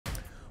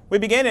We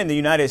begin in the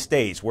United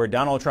States, where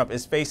Donald Trump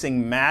is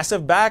facing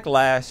massive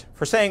backlash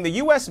for saying the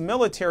U.S.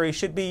 military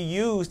should be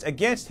used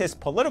against his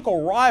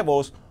political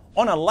rivals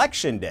on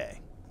Election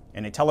Day.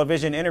 In a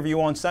television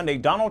interview on Sunday,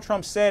 Donald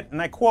Trump said, and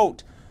I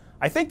quote,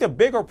 "I think the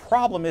bigger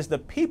problem is the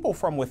people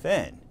from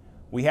within.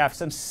 We have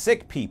some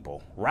sick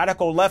people,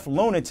 radical left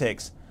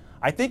lunatics.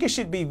 I think it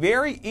should be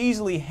very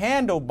easily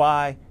handled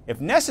by,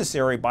 if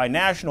necessary, by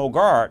National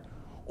Guard,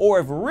 or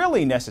if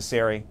really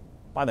necessary,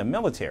 by the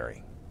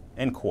military,"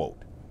 end quote.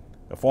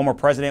 The former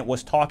president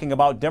was talking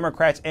about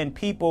Democrats and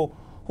people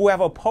who have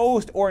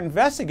opposed or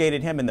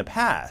investigated him in the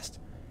past.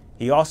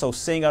 He also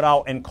singled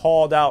out and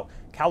called out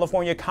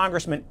California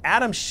Congressman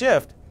Adam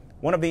Schiff,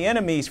 one of the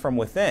enemies from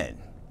within.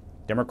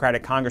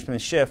 Democratic Congressman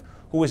Schiff,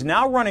 who is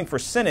now running for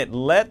Senate,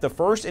 led the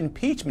first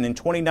impeachment in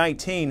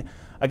 2019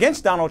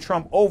 against Donald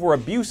Trump over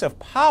abuse of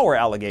power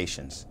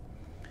allegations.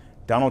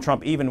 Donald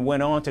Trump even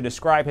went on to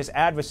describe his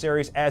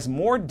adversaries as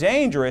more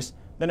dangerous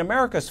than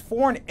America's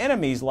foreign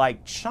enemies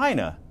like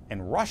China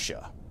and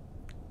Russia.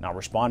 Now,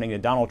 responding to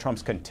Donald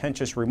Trump's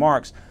contentious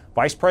remarks,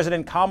 Vice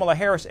President Kamala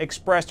Harris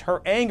expressed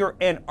her anger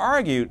and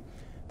argued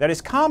that his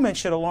comments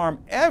should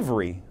alarm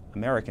every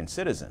American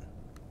citizen.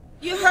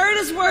 You heard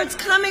his words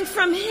coming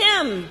from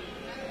him.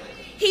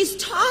 He's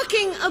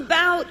talking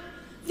about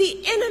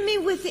the enemy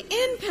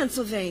within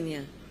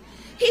Pennsylvania.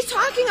 He's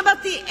talking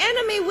about the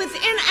enemy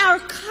within our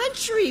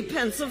country,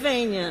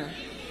 Pennsylvania.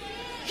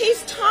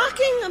 He's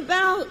talking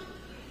about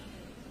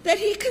that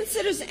he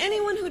considers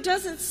anyone who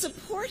doesn't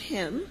support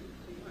him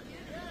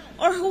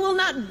or who will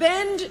not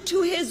bend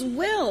to his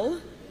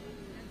will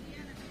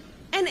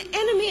an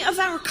enemy of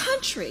our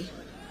country.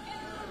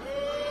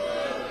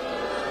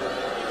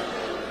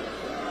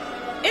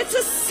 It's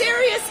a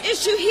serious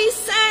issue.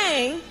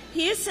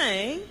 He is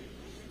saying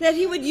that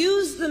he would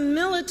use the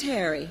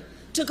military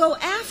to go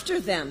after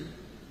them.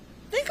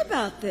 Think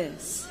about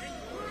this.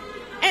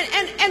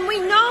 And we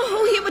know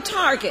who he would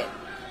target.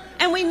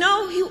 And we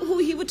know who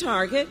he would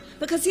target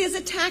because he has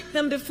attacked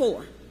them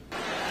before.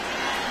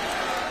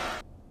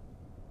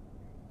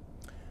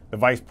 The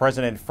vice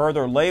president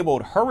further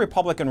labeled her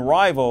Republican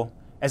rival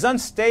as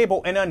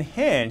unstable and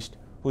unhinged,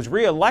 whose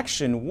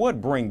re-election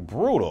would bring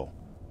brutal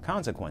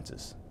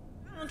consequences.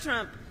 Donald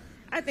Trump,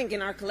 I think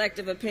in our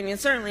collective opinion,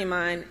 certainly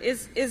mine,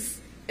 is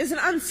an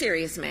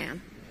unserious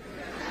man.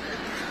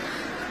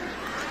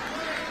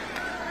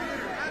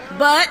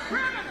 But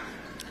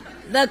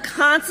the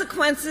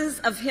consequences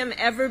of him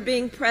ever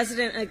being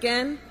president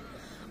again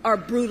are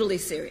brutally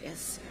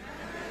serious.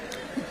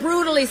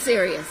 Brutally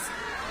serious.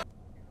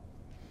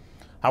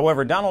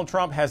 However, Donald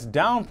Trump has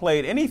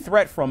downplayed any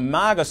threat from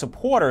MAGA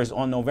supporters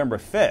on November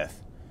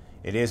 5th.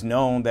 It is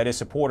known that his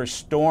supporters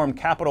stormed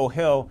Capitol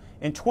Hill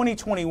in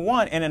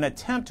 2021 in an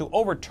attempt to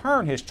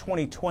overturn his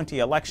 2020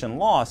 election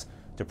loss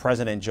to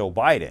President Joe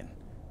Biden.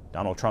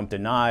 Donald Trump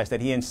denies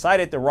that he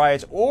incited the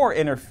riots or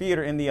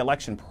interfered in the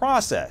election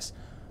process.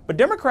 But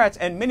Democrats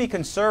and many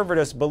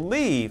conservatives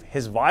believe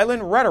his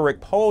violent rhetoric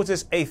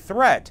poses a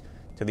threat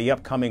to the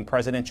upcoming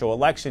presidential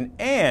election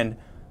and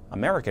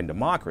American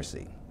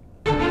democracy.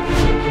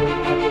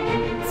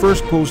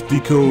 Firstpost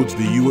decodes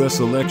the U.S.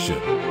 election,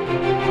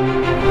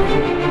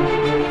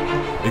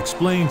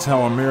 explains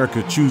how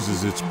America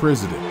chooses its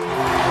president,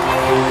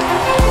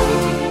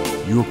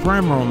 your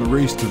primer on the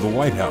race to the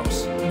White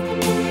House,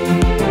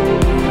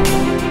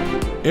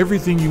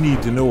 everything you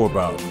need to know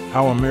about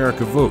how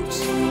America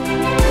votes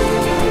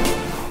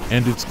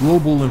and its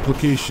global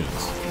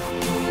implications.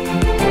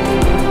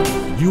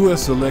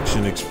 U.S.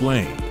 Election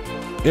Explained,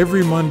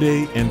 every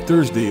Monday and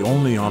Thursday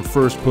only on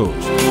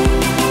Firstpost.